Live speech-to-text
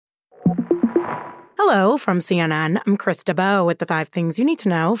Hello from CNN. I'm Krista Bowe with the 5 things you need to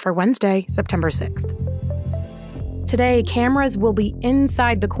know for Wednesday, September 6th. Today, cameras will be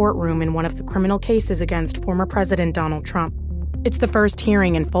inside the courtroom in one of the criminal cases against former President Donald Trump. It's the first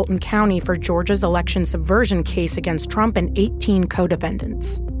hearing in Fulton County for Georgia's election subversion case against Trump and 18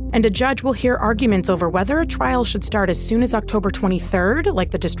 co-defendants. And a judge will hear arguments over whether a trial should start as soon as October 23rd,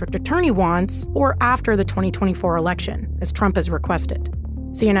 like the district attorney wants, or after the 2024 election, as Trump has requested.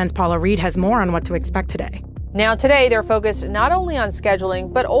 CNN's Paula Reed has more on what to expect today. Now, today, they're focused not only on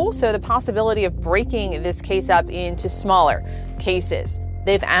scheduling, but also the possibility of breaking this case up into smaller cases.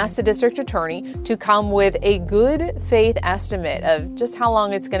 They've asked the district attorney to come with a good faith estimate of just how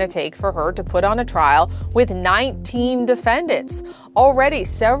long it's going to take for her to put on a trial with 19 defendants. Already,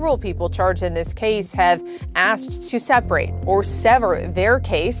 several people charged in this case have asked to separate or sever their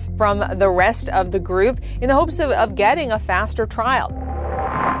case from the rest of the group in the hopes of getting a faster trial.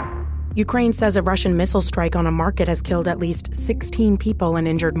 Ukraine says a Russian missile strike on a market has killed at least 16 people and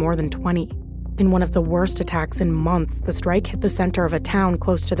injured more than 20. In one of the worst attacks in months, the strike hit the center of a town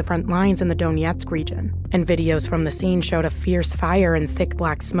close to the front lines in the Donetsk region, and videos from the scene showed a fierce fire and thick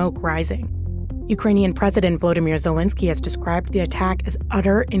black smoke rising. Ukrainian President Volodymyr Zelensky has described the attack as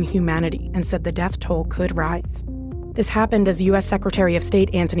utter inhumanity and said the death toll could rise. This happened as U.S. Secretary of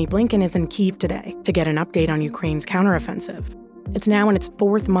State Antony Blinken is in Kyiv today to get an update on Ukraine's counteroffensive. It's now in its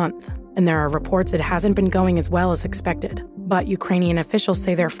 4th month, and there are reports it hasn't been going as well as expected. But Ukrainian officials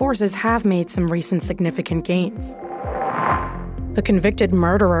say their forces have made some recent significant gains. The convicted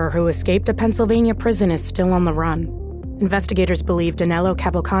murderer who escaped a Pennsylvania prison is still on the run. Investigators believe Danilo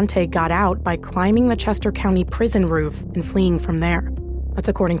Cavalcante got out by climbing the Chester County prison roof and fleeing from there. That's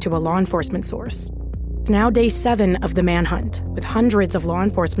according to a law enforcement source. It's now day 7 of the manhunt, with hundreds of law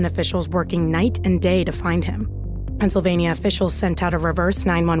enforcement officials working night and day to find him. Pennsylvania officials sent out a reverse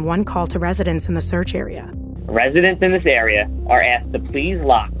 911 call to residents in the search area. Residents in this area are asked to please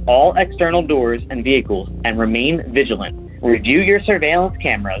lock all external doors and vehicles and remain vigilant. Review your surveillance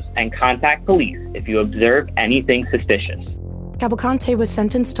cameras and contact police if you observe anything suspicious. Cavalcante was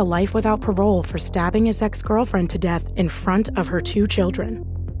sentenced to life without parole for stabbing his ex-girlfriend to death in front of her 2 children.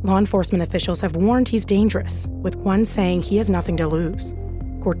 Law enforcement officials have warned he's dangerous, with one saying he has nothing to lose.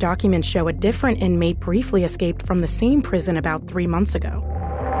 Court documents show a different inmate briefly escaped from the same prison about 3 months ago.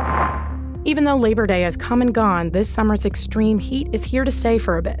 Even though Labor Day has come and gone, this summer's extreme heat is here to stay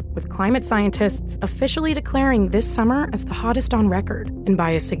for a bit, with climate scientists officially declaring this summer as the hottest on record, and by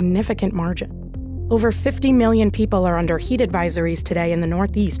a significant margin. Over 50 million people are under heat advisories today in the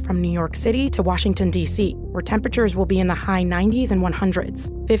Northeast from New York City to Washington, D.C., where temperatures will be in the high 90s and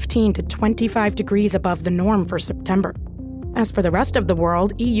 100s, 15 to 25 degrees above the norm for September. As for the rest of the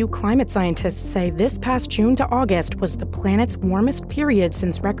world, EU climate scientists say this past June to August was the planet's warmest period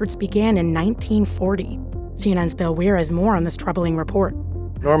since records began in 1940. CNN's Bill Weir has more on this troubling report.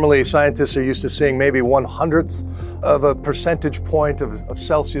 Normally, scientists are used to seeing maybe 1/100th of a percentage point of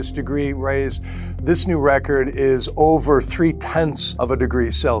Celsius degree raise. This new record is over 3/10 of a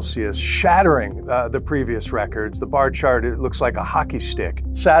degree Celsius, shattering the previous records. The bar chart, it looks like a hockey stick.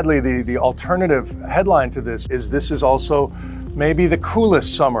 Sadly, the alternative headline to this is also maybe the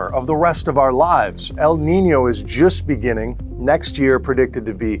coolest summer of the rest of our lives. El Nino is just beginning. Next year predicted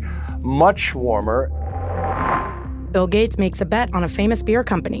to be much warmer. Bill Gates makes a bet on a famous beer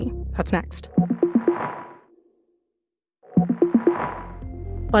company. That's next.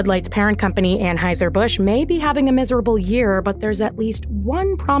 Bud Light's parent company, Anheuser-Busch, may be having a miserable year, but there's at least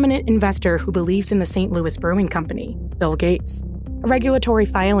one prominent investor who believes in the St. Louis Brewing Company, Bill Gates. A regulatory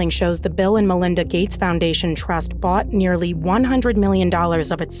filing shows the Bill and Melinda Gates Foundation Trust bought nearly $100 million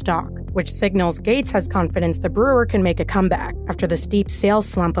of its stock, which signals Gates has confidence the brewer can make a comeback after the steep sales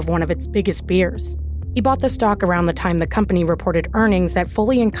slump of one of its biggest beers. He bought the stock around the time the company reported earnings that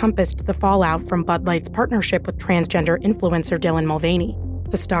fully encompassed the fallout from Bud Light's partnership with transgender influencer Dylan Mulvaney.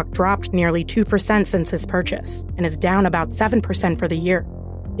 The stock dropped nearly 2% since his purchase and is down about 7% for the year.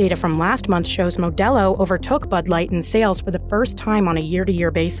 Data from last month shows Modelo overtook Bud Light in sales for the first time on a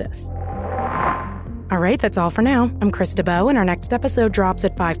year-to-year basis. All right, that's all for now. I'm Krista Bowe, and our next episode drops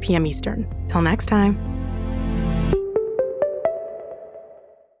at 5 p.m. Eastern. Till next time.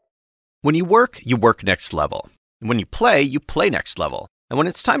 When you work next level. And when you play next level. And when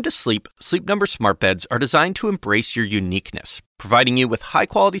it's time to sleep, Sleep Number smart beds are designed to embrace your uniqueness, providing you with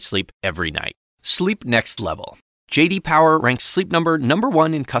high-quality sleep every night. Sleep next level. J.D. Power ranks Sleep Number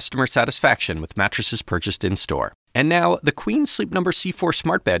 #1 in customer satisfaction with mattresses purchased in-store. And now, the Queen Sleep Number C4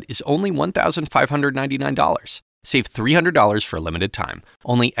 smart bed is only $1,599. Save $300 for a limited time,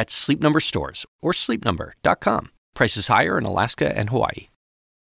 only at Sleep Number stores or sleepnumber.com. Prices higher in Alaska and Hawaii.